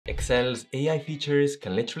Excel's AI features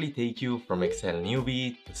can literally take you from Excel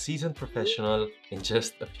newbie to seasoned professional in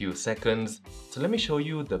just a few seconds. So let me show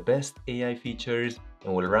you the best AI features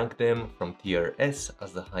and we'll rank them from tier S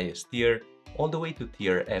as the highest tier all the way to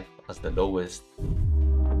tier F as the lowest.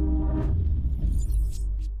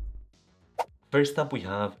 First up, we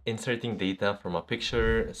have inserting data from a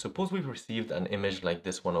picture. Suppose we've received an image like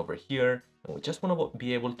this one over here, and we just want to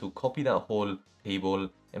be able to copy that whole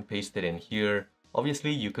table and paste it in here.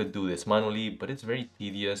 Obviously, you could do this manually, but it's very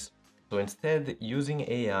tedious. So instead, using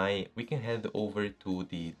AI, we can head over to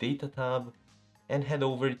the data tab and head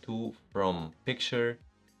over to from picture,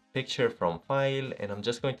 picture from file, and I'm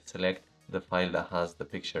just going to select the file that has the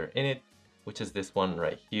picture in it, which is this one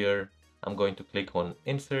right here. I'm going to click on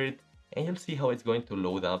insert and you'll see how it's going to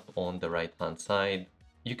load up on the right hand side.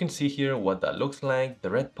 You can see here what that looks like.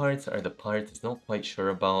 The red parts are the parts it's not quite sure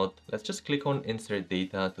about. Let's just click on insert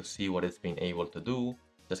data to see what it's been able to do.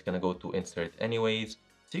 Just gonna go to insert anyways.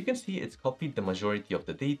 So you can see it's copied the majority of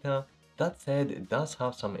the data. That said, it does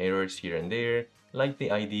have some errors here and there, like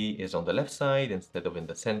the ID is on the left side instead of in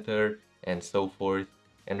the center and so forth.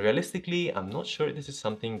 And realistically, I'm not sure this is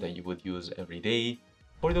something that you would use every day.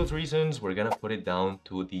 For those reasons, we're gonna put it down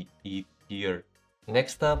to the E tier.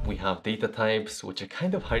 Next up, we have data types, which are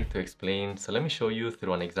kind of hard to explain, so let me show you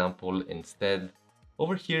through an example instead.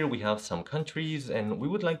 Over here, we have some countries, and we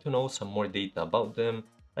would like to know some more data about them,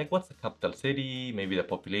 like what's the capital city, maybe the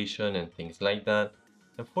population, and things like that.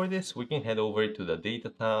 And for this, we can head over to the data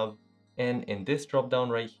tab, and in this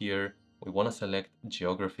drop-down right here, we want to select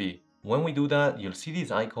geography. When we do that, you'll see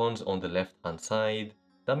these icons on the left-hand side.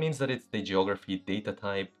 That means that it's the geography data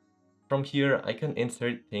type. From here, I can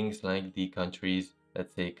insert things like the country's,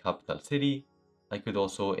 let's say, capital city. I could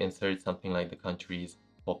also insert something like the country's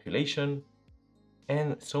population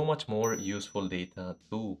and so much more useful data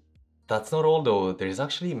too. That's not all though. There's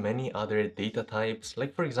actually many other data types,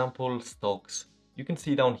 like for example, stocks. You can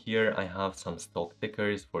see down here, I have some stock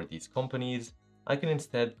tickers for these companies. I can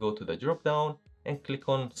instead go to the drop down and click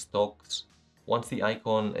on stocks. Once the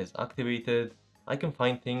icon is activated, I can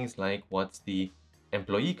find things like what's the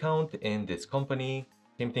employee count in this company.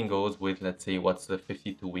 Same thing goes with, let's say, what's the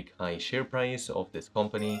 52-week high share price of this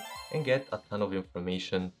company and get a ton of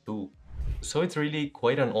information too. So it's really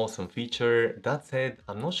quite an awesome feature. That said,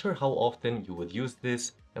 I'm not sure how often you would use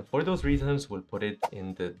this, and for those reasons, we'll put it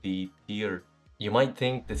in the D tier. You might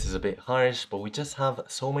think this is a bit harsh, but we just have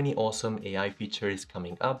so many awesome AI features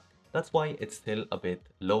coming up. That's why it's still a bit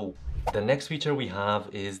low. The next feature we have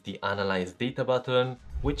is the Analyze Data button,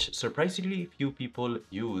 which surprisingly few people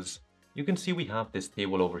use. You can see we have this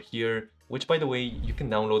table over here, which by the way, you can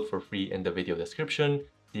download for free in the video description,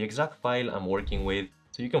 the exact file I'm working with,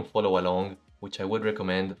 so you can follow along, which I would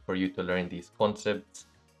recommend for you to learn these concepts.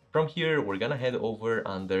 From here, we're gonna head over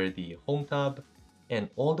under the Home tab, and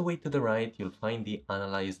all the way to the right, you'll find the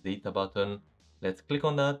Analyze Data button. Let's click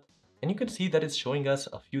on that. And you can see that it's showing us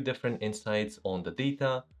a few different insights on the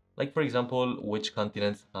data, like for example, which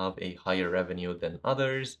continents have a higher revenue than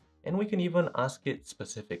others, and we can even ask it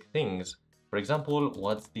specific things. For example,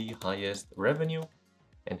 what's the highest revenue?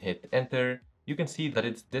 And hit enter. You can see that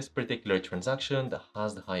it's this particular transaction that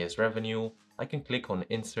has the highest revenue. I can click on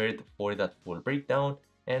insert for that full breakdown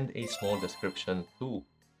and a small description too.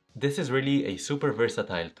 This is really a super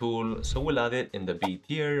versatile tool, so we'll add it in the B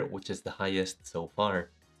tier, which is the highest so far.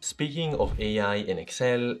 Speaking of AI in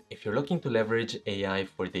Excel, if you're looking to leverage AI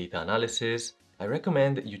for data analysis, I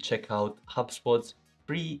recommend you check out HubSpot's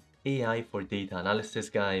free AI for data analysis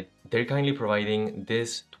guide. They're kindly providing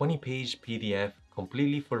this 20-page PDF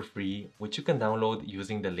completely for free, which you can download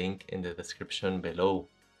using the link in the description below.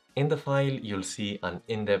 In the file, you'll see an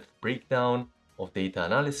in-depth breakdown of data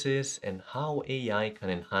analysis and how AI can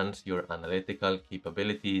enhance your analytical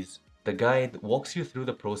capabilities. The guide walks you through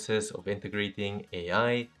the process of integrating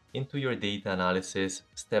AI into your data analysis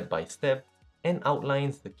step by step and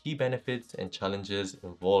outlines the key benefits and challenges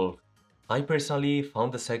involved. I personally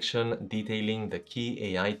found the section detailing the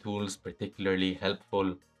key AI tools particularly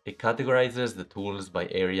helpful. It categorizes the tools by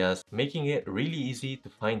areas, making it really easy to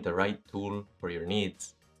find the right tool for your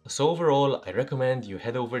needs. So overall, I recommend you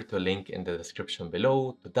head over to a link in the description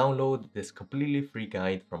below to download this completely free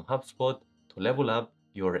guide from HubSpot to level up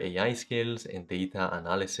your AI skills in data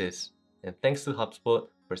analysis. And thanks to HubSpot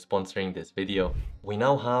for sponsoring this video. We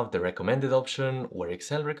now have the recommended option where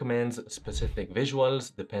Excel recommends specific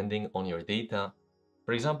visuals depending on your data.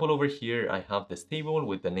 For example, over here, I have this table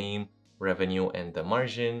with the name, revenue, and the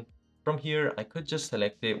margin. From here, I could just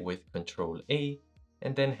select it with Control A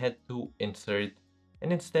and then head to Insert.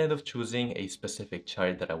 And instead of choosing a specific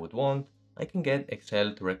chart that I would want, I can get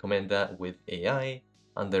Excel to recommend that with AI.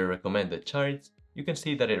 under recommended charts, you can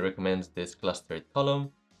see that it recommends this clustered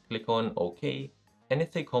column. Click on OK, and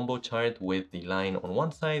it's a combo chart with the line on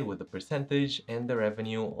one side with the percentage and the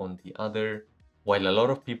revenue on the other. While a lot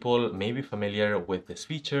of people may be familiar with this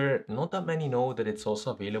feature, not that many know that it's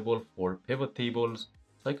also available for pivot tables.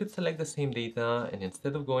 So I could select the same data, and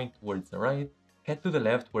instead of going towards the right, head to the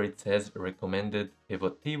left where it says recommended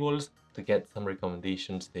pivot tables to get some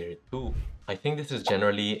recommendations there too. I think this is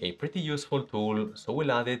generally a pretty useful tool, so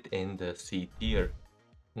we'll add it in the C tier.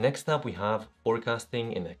 Next up, we have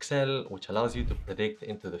forecasting in Excel, which allows you to predict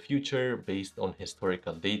into the future based on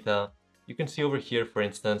historical data. You can see over here, for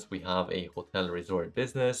instance, we have a hotel resort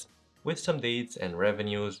business with some dates and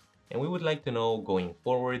revenues, and we would like to know going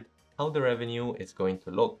forward how the revenue is going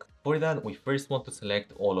to look. For that, we first want to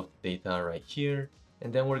select all of the data right here,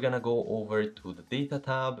 and then we're gonna go over to the data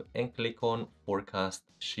tab and click on forecast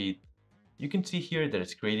sheet. You can see here that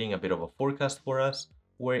it's creating a bit of a forecast for us,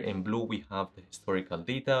 where in blue we have the historical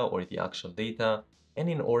data or the actual data, and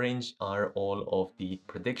in orange are all of the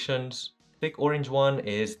predictions. Thick orange one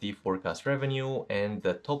is the forecast revenue, and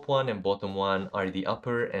the top one and bottom one are the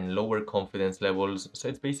upper and lower confidence levels. So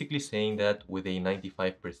it's basically saying that with a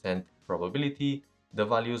 95% probability, the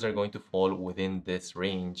values are going to fall within this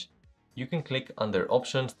range. You can click under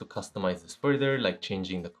options to customize this further, like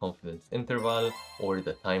changing the confidence interval or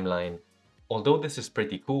the timeline. Although this is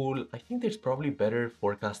pretty cool, I think there's probably better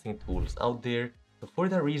forecasting tools out there, so for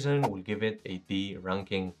that reason, we'll give it a D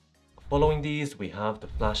ranking. Following these, we have the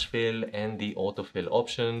flash fill and the autofill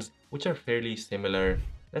options, which are fairly similar.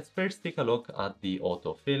 Let's first take a look at the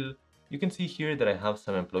autofill. You can see here that I have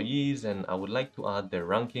some employees and I would like to add their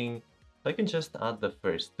ranking, so I can just add the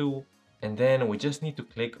first two. And then we just need to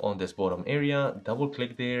click on this bottom area, double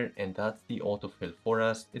click there, and that's the autofill for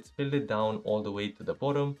us. It's filled it down all the way to the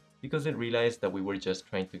bottom because it realized that we were just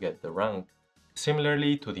trying to get the rank.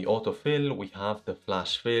 Similarly to the autofill, we have the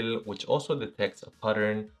flash fill, which also detects a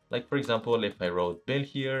pattern. Like for example, if I wrote Bill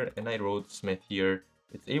here and I wrote Smith here,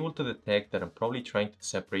 it's able to detect that I'm probably trying to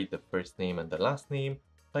separate the first name and the last name.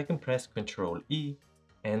 So I can press Ctrl E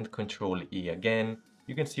and Ctrl E again.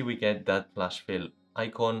 You can see we get that flash fill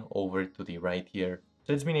icon over to the right here.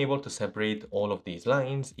 So it's been able to separate all of these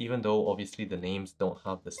lines, even though obviously the names don't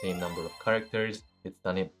have the same number of characters. It's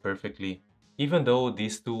done it perfectly. Even though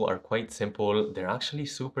these two are quite simple, they're actually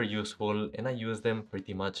super useful and I use them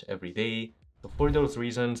pretty much every day. So for those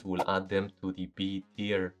reasons, we'll add them to the B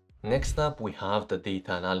tier. Next up, we have the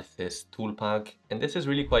data analysis toolpack, and this is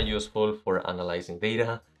really quite useful for analyzing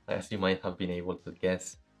data, as you might have been able to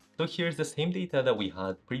guess. So here's the same data that we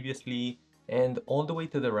had previously, and all the way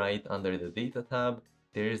to the right under the data tab,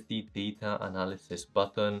 there's the data analysis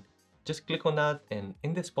button. Just click on that, and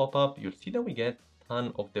in this pop-up, you'll see that we get a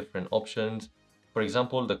ton of different options. For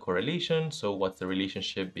example, the correlation, so what's the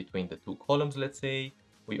relationship between the two columns, let's say.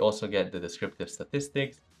 We also get the descriptive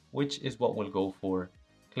statistics, which is what we'll go for.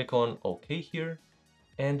 Click on OK here,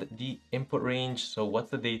 and the input range, so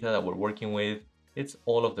what's the data that we're working with? It's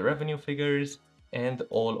all of the revenue figures and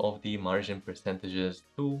all of the margin percentages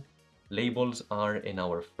too. Labels are in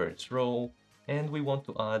our first row, and we want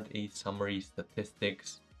to add a summary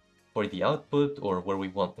statistics for the output or where we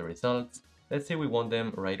want the results. Let's say we want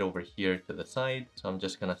them right over here to the side. So I'm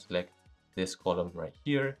just gonna select this column right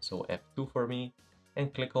here. So F2 for me,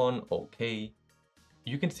 and click on OK.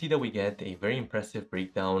 You can see that we get a very impressive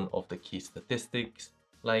breakdown of the key statistics,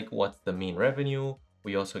 like what's the mean revenue.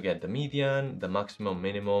 We also get the median, the maximum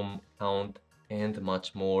minimum count, and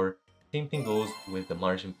much more. Same thing goes with the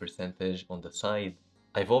margin percentage on the side.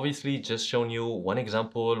 I've obviously just shown you one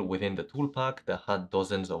example within the toolpack that had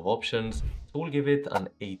dozens of options, so we'll give it an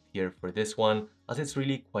A tier for this one, as it's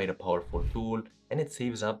really quite a powerful tool and it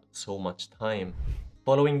saves up so much time.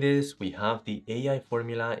 Following this, we have the AI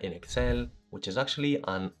formula in Excel, which is actually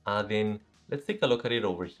an add-in. Let's take a look at it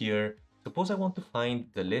over here. Suppose I want to find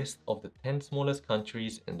the list of the 10 smallest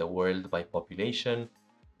countries in the world by population.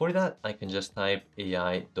 For that, I can just type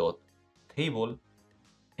ai.table,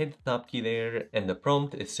 hit the tab key there, and the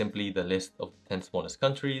prompt is simply the list of the 10 smallest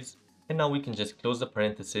countries. And now we can just close the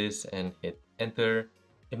parenthesis and hit enter.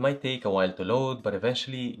 It might take a while to load, but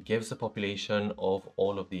eventually it gives the population of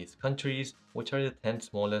all of these countries, which are the 10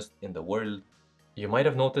 smallest in the world. You might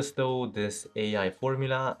have noticed though, this AI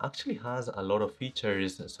formula actually has a lot of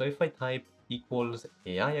features. So if I type equals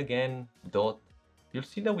AI again, dot, you'll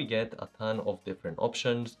see that we get a ton of different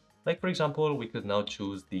options. Like for example, we could now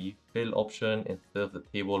choose the fill option instead of the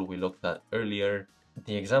table we looked at earlier.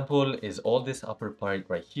 The example is all this upper part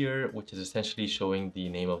right here, which is essentially showing the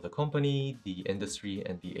name of the company, the industry,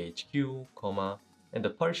 and the HQ, comma, and the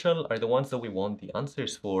partial are the ones that we want the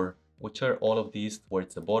answers for. which are all of these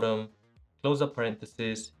towards the bottom, close up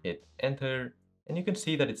parenthesis, hit enter, and you can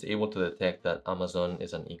see that it's able to detect that Amazon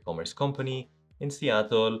is an e-commerce company in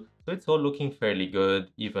Seattle. So it's all looking fairly good,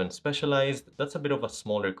 even Specialized. That's a bit of a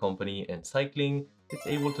smaller company, and cycling, it's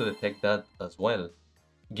able to detect that as well.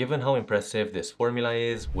 Given how impressive this formula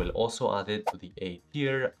is, we'll also add it to the A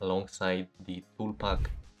tier alongside the toolpack.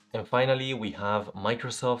 And finally, we have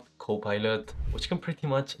Microsoft Copilot, which can pretty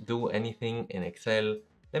much do anything in Excel.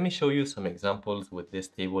 Let me show you some examples with this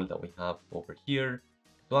table that we have over here.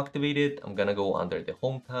 To activate it, I'm gonna go under the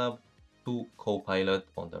Home tab to Copilot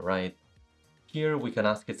on the right. Here we can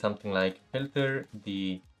ask it something like filter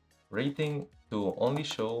the rating to only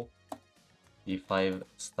show the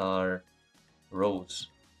 5-star rows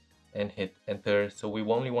and hit enter. So we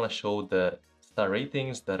only want to show the star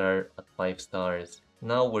ratings that are at 5 stars.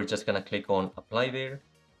 Now we're just gonna click on apply there,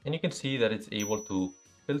 and you can see that it's able to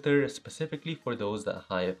filter specifically for those that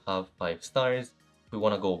have 5 stars. If we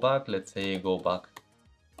want to go back, let's say go back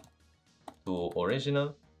to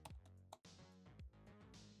original,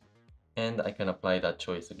 and I can apply that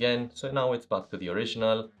choice again. So now it's back to the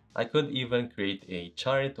original. I could even create a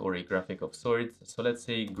chart or a graphic of sorts. So let's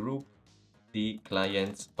say group the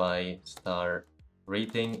clients by star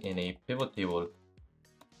rating in a pivot table.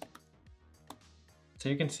 So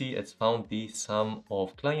you can see it's found the sum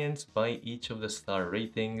of clients by each of the star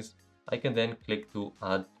ratings. I can then click to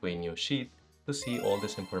add to a new sheet to see all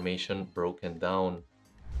this information broken down.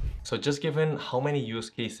 So just given how many use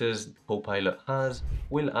cases Copilot has,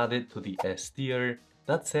 we'll add it to the S tier.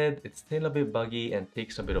 That said, it's still a bit buggy and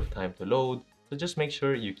takes a bit of time to load, so just make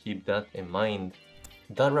sure you keep that in mind.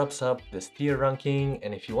 That wraps up this tier ranking,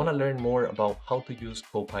 and if you want to learn more about how to use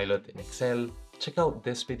Copilot in Excel, check out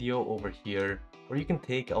this video over here, or you can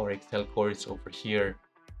take our Excel course over here.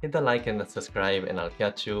 Hit the like and the subscribe, and I'll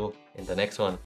catch you in the next one.